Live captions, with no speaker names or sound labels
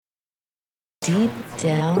Deep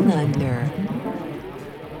Down Under.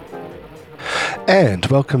 And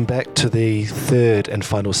welcome back to the third and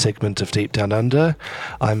final segment of Deep Down Under.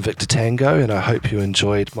 I'm Victor Tango, and I hope you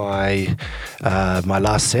enjoyed my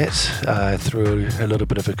last set. Threw a little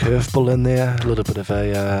bit of a curveball in there, a little bit of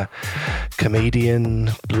a comedian,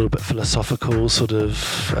 a little bit philosophical, sort of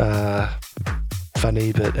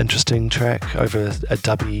funny but interesting track over a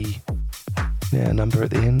dubby number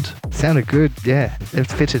at the end. Sounded good, yeah. It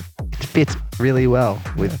fit really well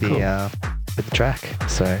with cool. with the track.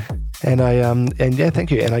 So. And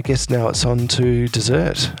thank you. And I guess now it's on to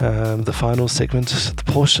dessert, the final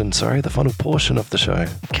portion of the show.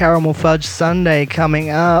 Caramel fudge sundae coming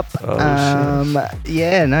up. Oh,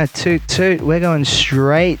 shit. Toot. We're going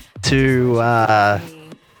straight to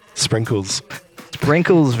Sprinkles.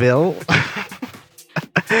 Sprinklesville.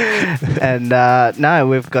 And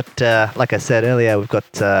we've got, like I said earlier, we've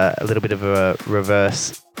got a little bit of a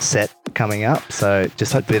reverse set coming up. So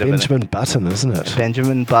just like a bit Benjamin Button, isn't it?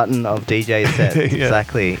 Benjamin Button of DJ sets. Yeah.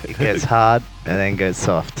 Exactly. It gets hard and then goes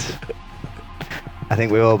soft. I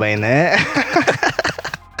think we've all been there.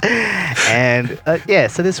 And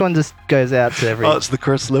so this one just goes out to every... Oh, it's the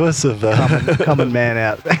Chris Lewis of... common man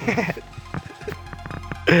out there.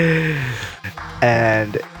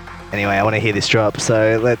 And anyway, I want to hear this drop,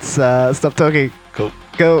 so let's stop talking. Cool.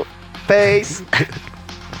 Go. Peace.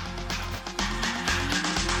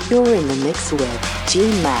 You're in the mix with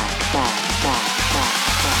G-Mac.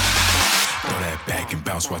 Throw that back and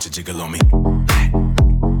bounce, watch it jiggle on me.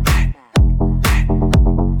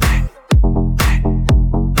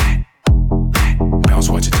 Bounce,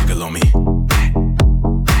 watch it jiggle on me.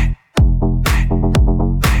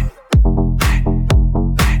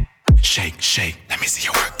 Shake, let me see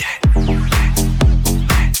you work that.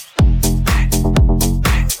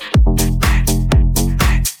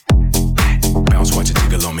 Bounce, watch it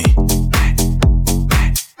jiggle on me.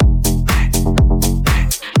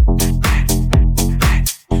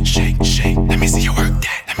 Shake, let me see you work that.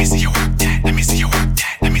 Let me see you work that. Let me see you work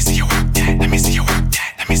that. Let me see you work that. Let me see you work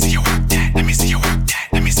that. Let me see you work that. Let me see you work that.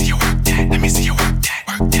 Let me see you work that. Let me see you work that.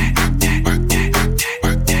 Work that. Work that.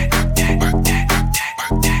 Work that. Work that. Work that.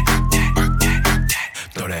 Work that. Work that.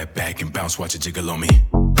 Throw that back and bounce, watch it jiggle on me.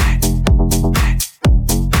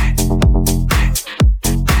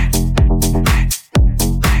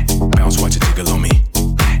 Bounce, watch it jiggle on me.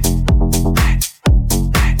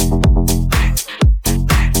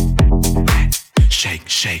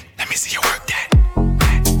 Shake, let me see you work that.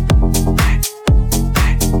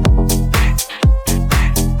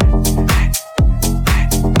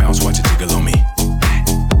 Bounce, watch it jiggle on me.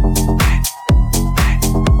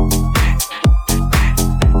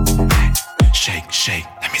 Shake,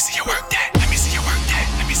 let me see you work that. Let me see you work that.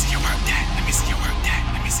 Let me see you work that. Let me see you work that.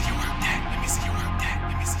 Let me see you work that. Let me see you work that.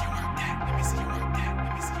 Let me see you work that. Let me see you work that. Let me see you work that.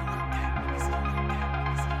 Let me see you work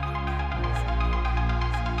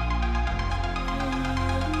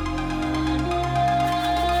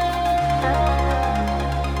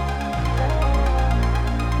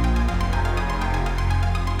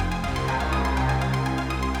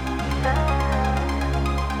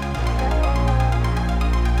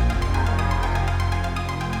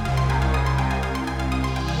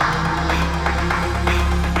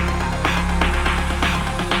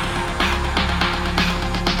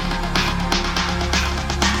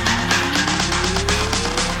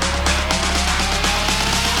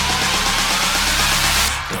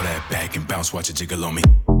bounce, watch it jiggle on me.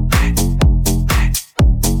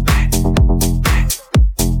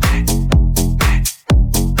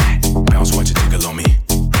 Bounce, watch it jiggle on me.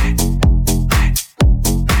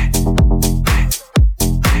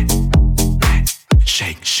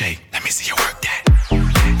 Shake, let me see you work that.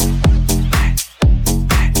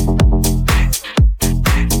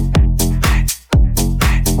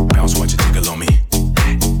 Bounce, watch it jiggle on me.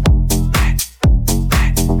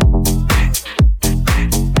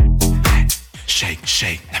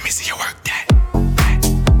 Shake,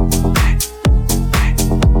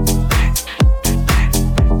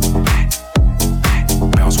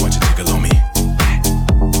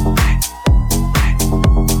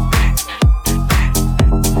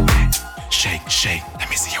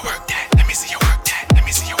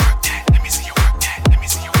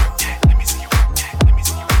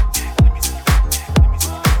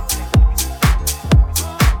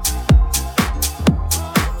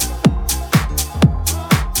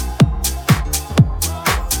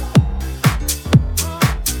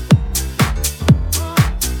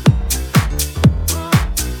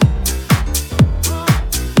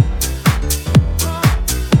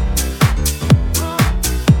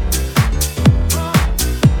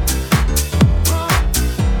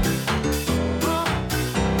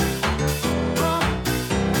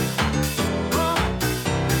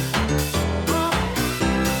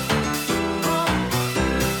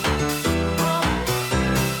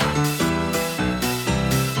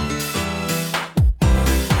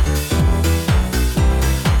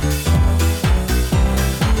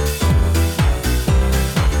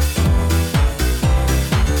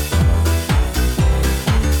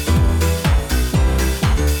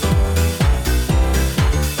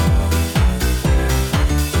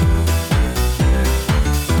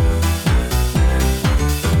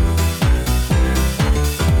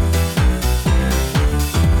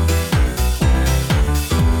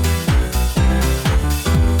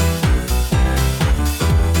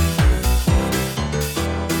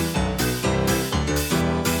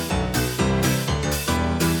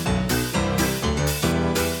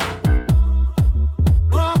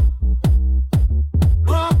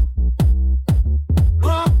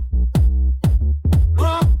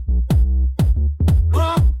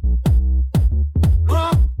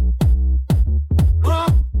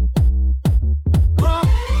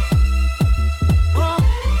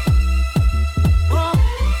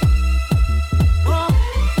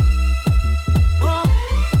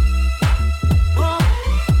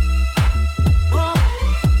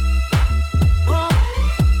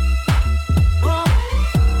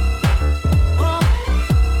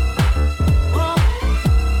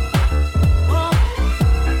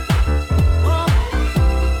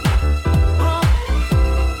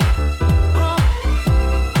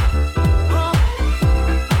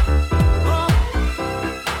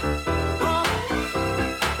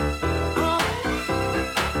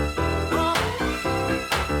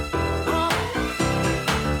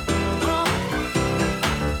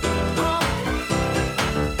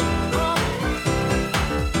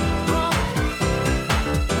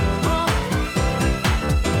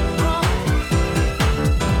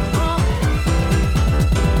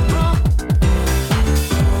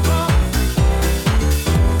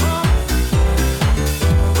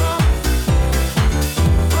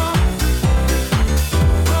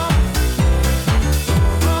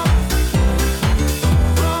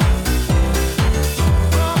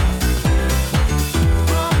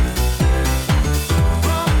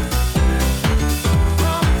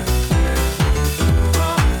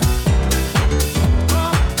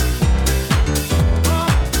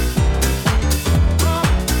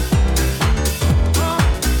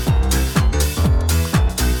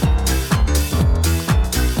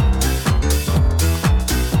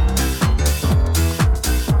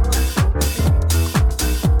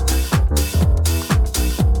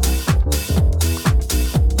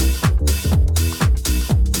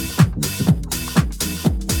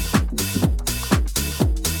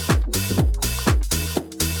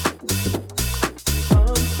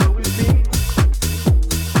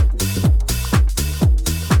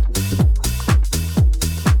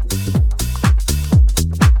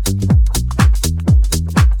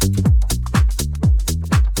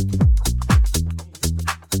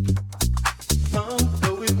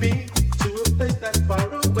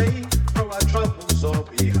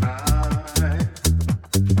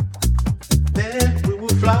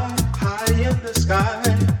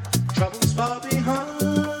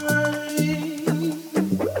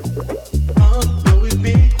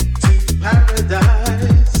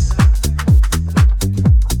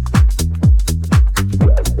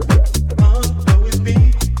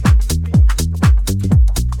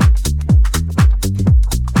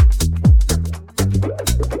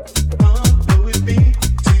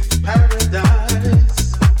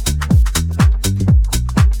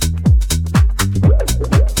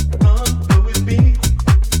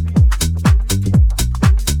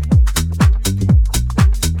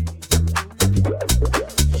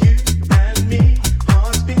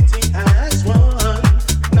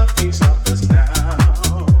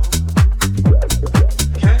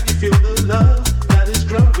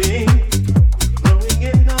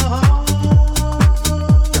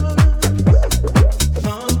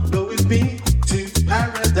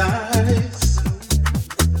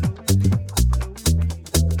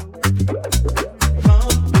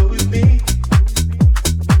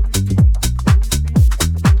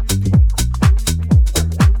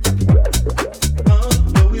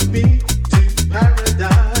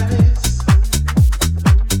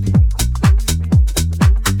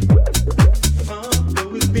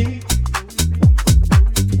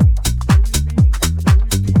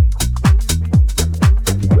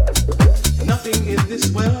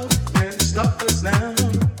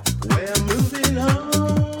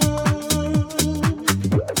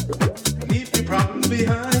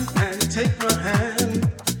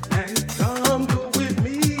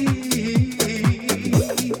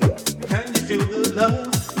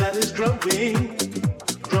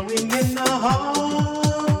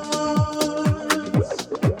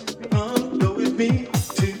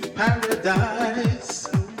 paradise.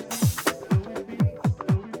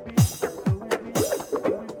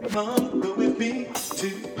 Come go with me to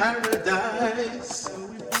paradise.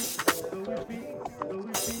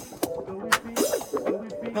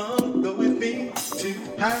 Come go with me to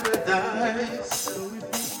paradise.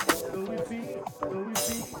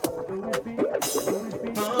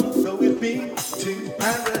 Come go with me to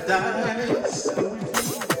paradise.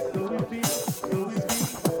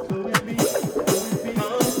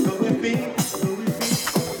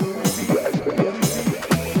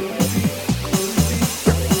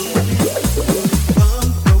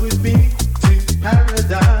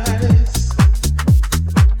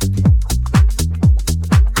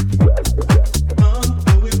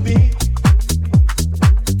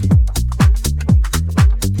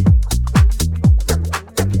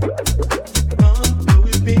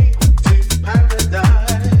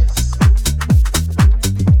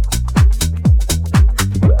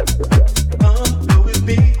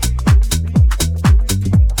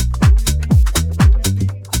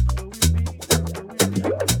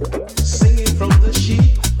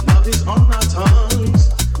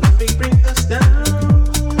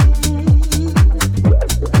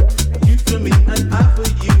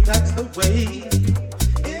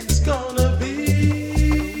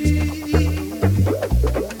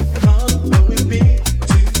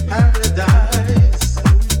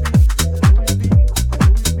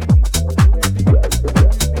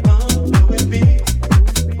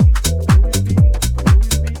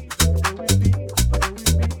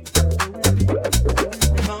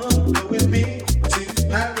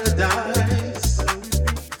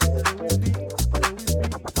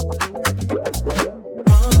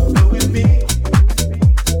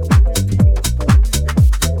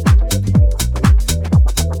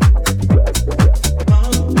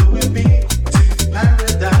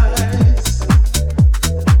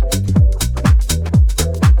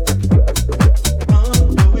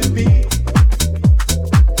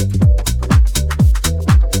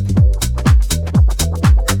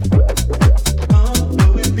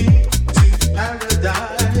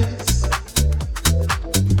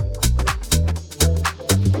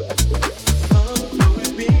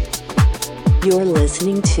 You're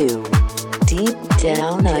listening to Deep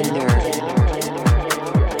Down Under.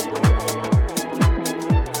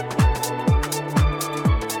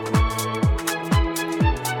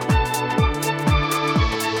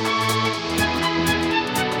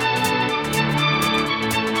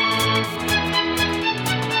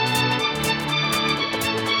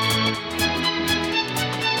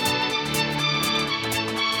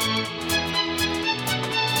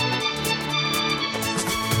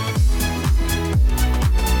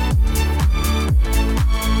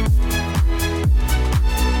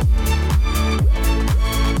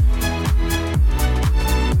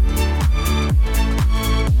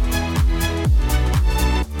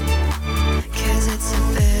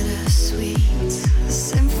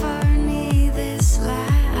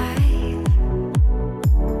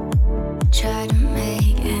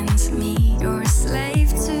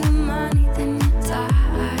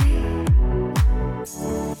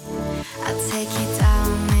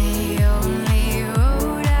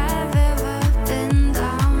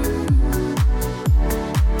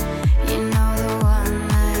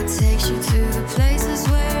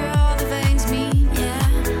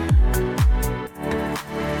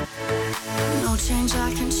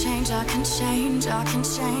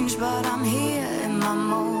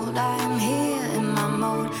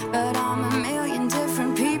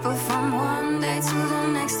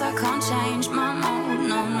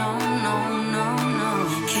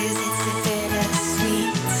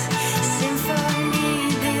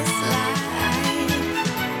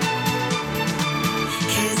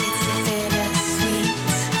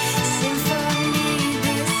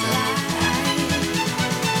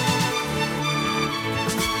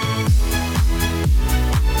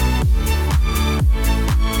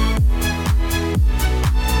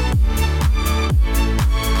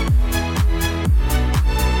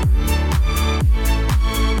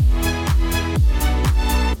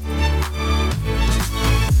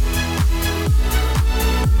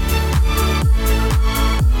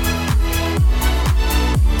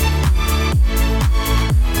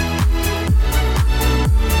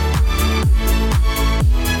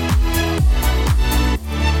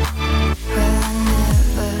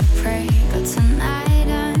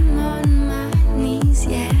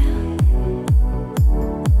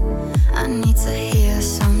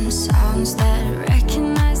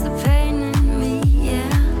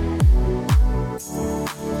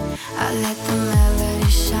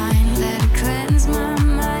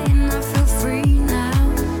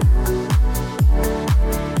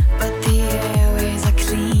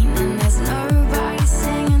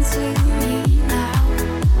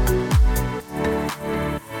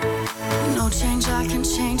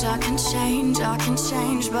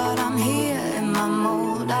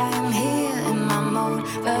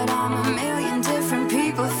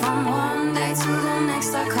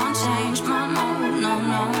 next, I can't change my mood. No,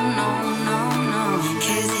 no, no, no, no.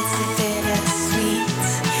 'Cause it's a bittersweet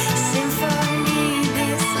symphony,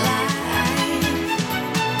 this life.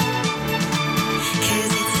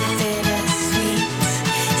 'Cause it's a bittersweet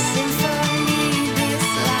symphony, this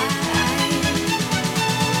life.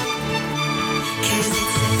 'Cause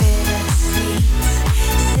it's a bittersweet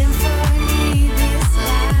symphony, this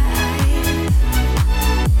life.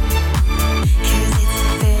 'Cause it's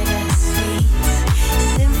a bittersweet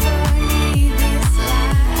symphony, this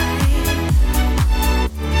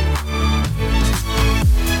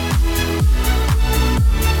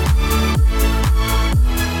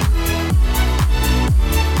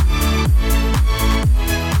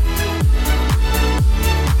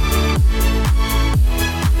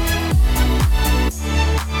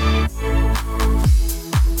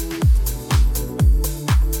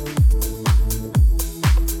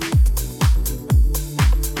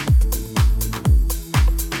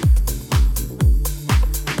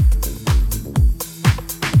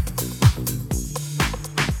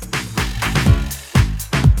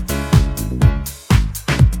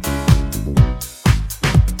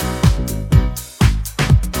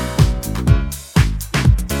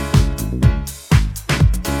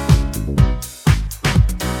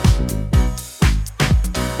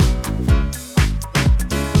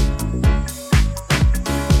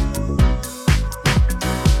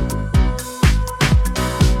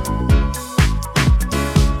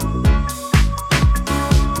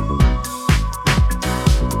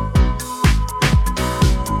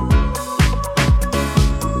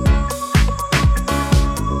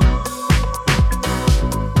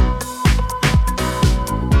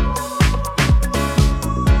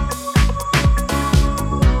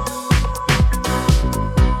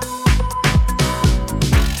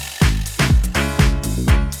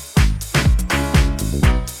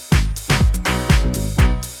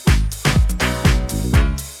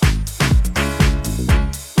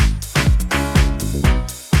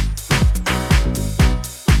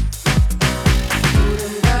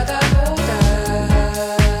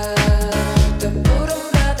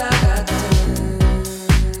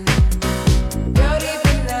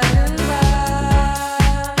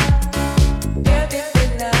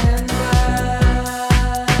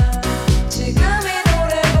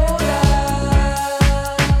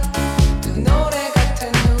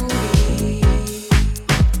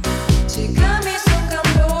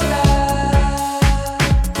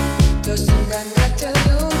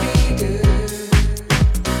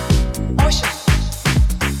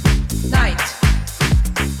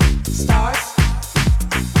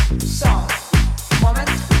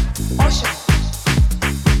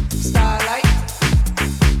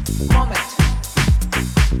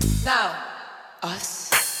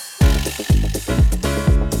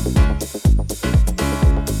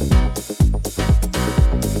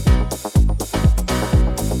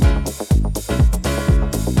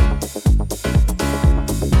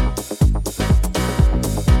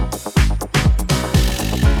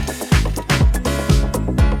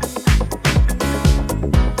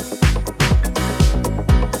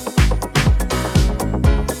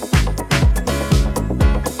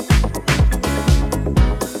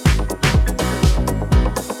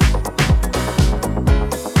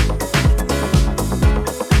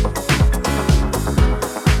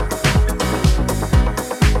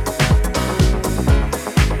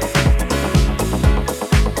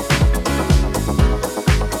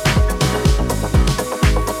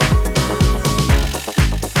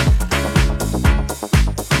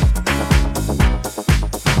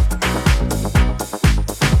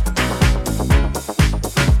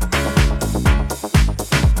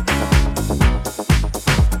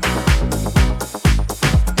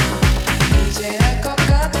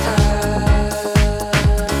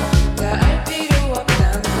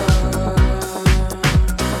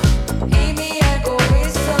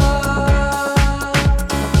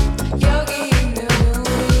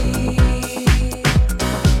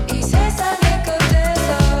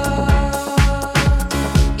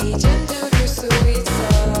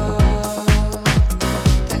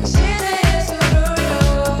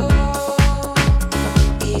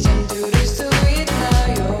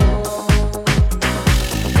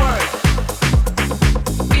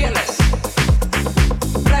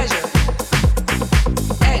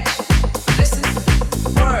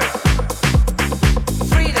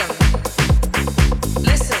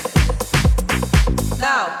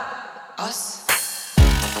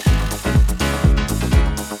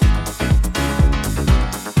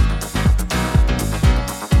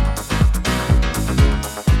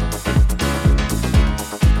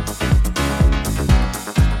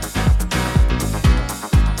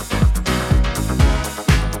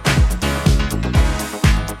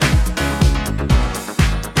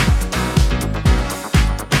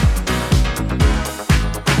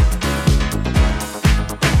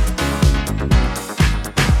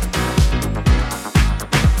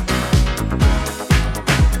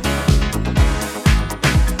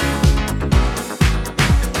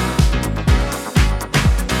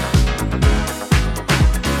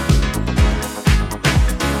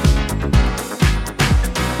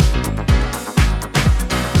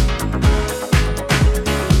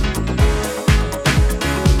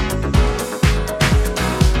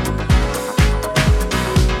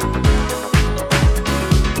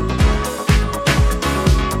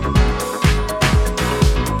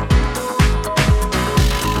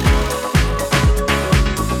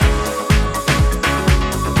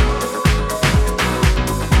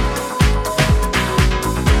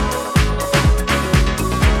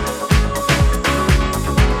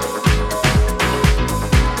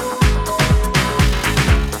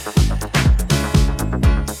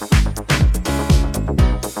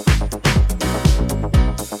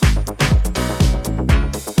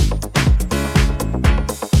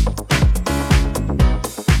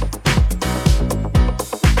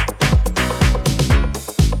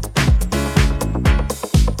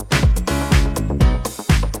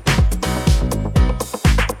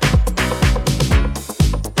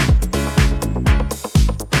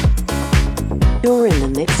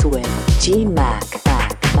mix with G-Mac.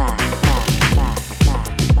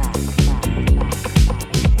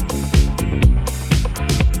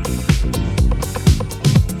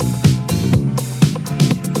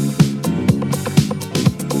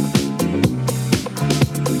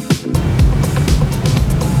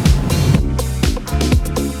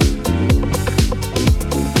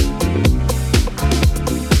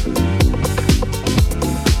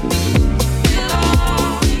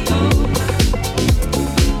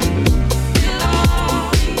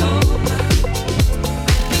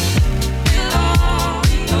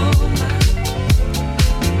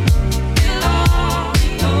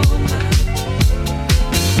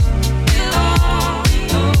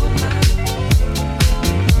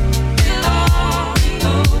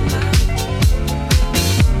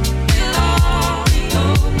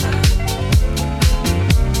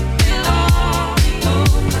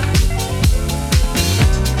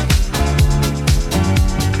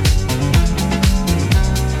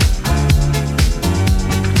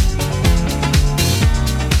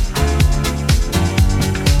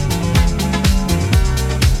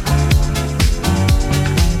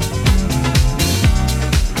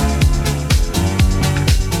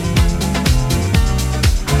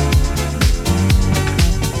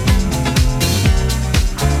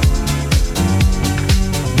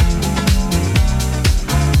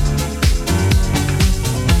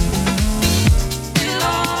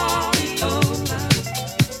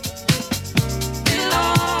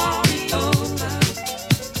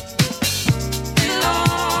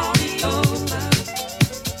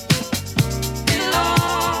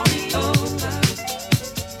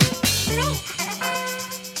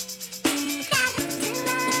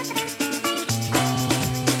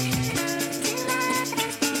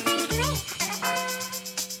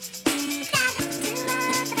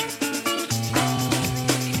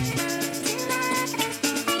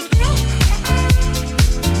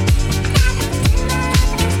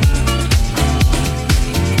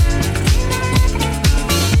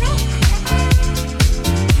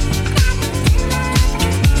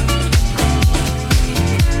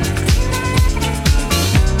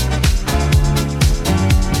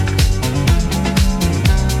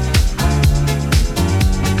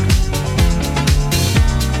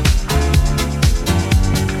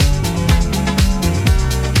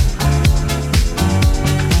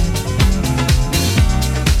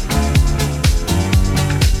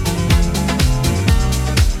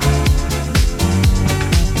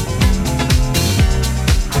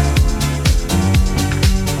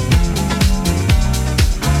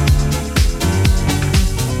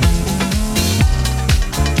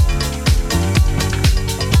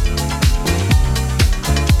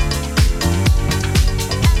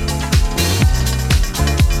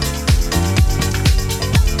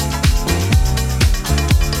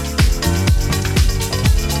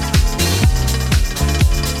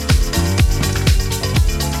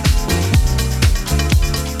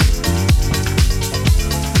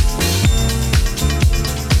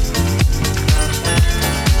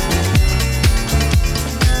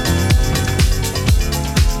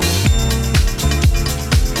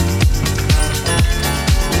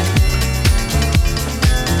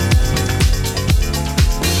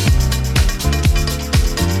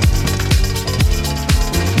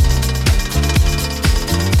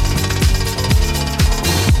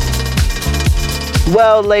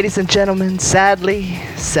 Well, ladies and gentlemen, sadly,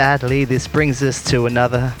 this brings us to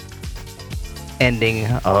another ending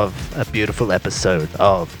of a beautiful episode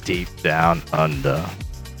of Deep Down Under.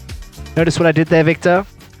 Notice what I did there, Victor?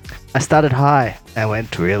 I started high and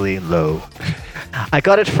went really low. I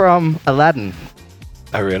got it from Aladdin.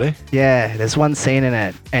 Oh, really? Yeah, there's one scene in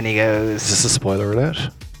it, and he goes... Is this a spoiler alert?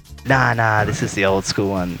 Nah, this is the old school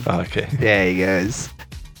one. Oh, okay. Yeah, he goes,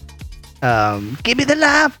 give me the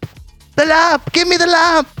lamp! The lamp! Give me the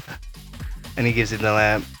lamp! And he gives him the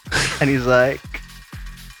lamp. And he's like,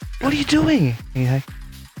 what are you doing? And he's like,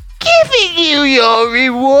 giving you your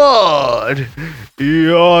reward!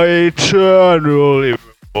 Your eternal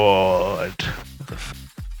reward.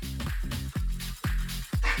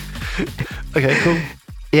 Okay, cool.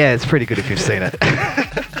 Yeah, it's pretty good if you've seen it.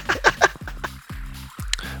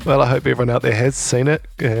 Well, I hope everyone out there has seen it,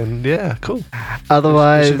 and yeah, cool.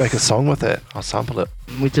 Otherwise, We should make a song with it. I'll sample it.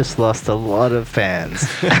 we just lost a lot of fans.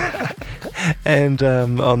 And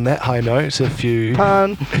on that high note, if you...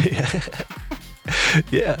 Pun.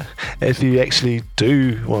 Yeah, if you actually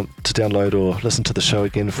do want to download or listen to the show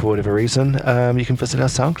again for whatever reason, you can visit our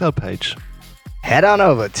SoundCloud page. Head on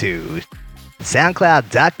over to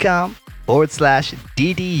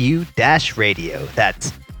soundcloud.com/DDU-radio.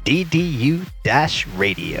 That's DDU-radio.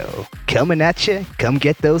 Coming at you, come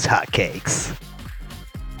get those hotcakes.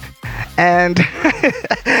 And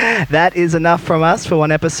that is enough from us for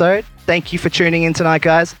one episode. Thank you for tuning in tonight,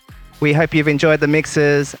 guys. We hope you've enjoyed the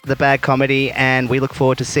mixes, the bad comedy, and we look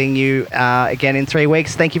forward to seeing you again in 3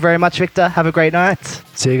 weeks. Thank you very much, Victor. Have a great night.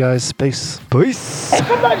 See you guys. Peace. Peace.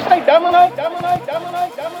 Somebody say dominate.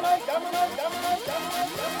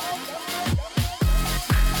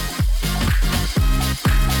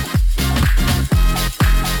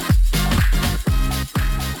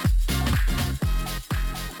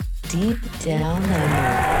 Deep Down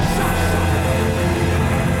Under.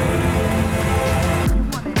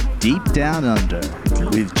 Deep Down Under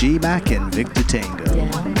with G-Mac and Victor Tango,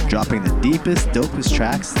 dropping the deepest, dopest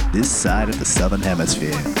tracks this side of the Southern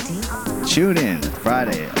Hemisphere. Tune in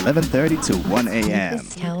Friday, 11:30 to 1 a.m.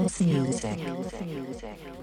 House music.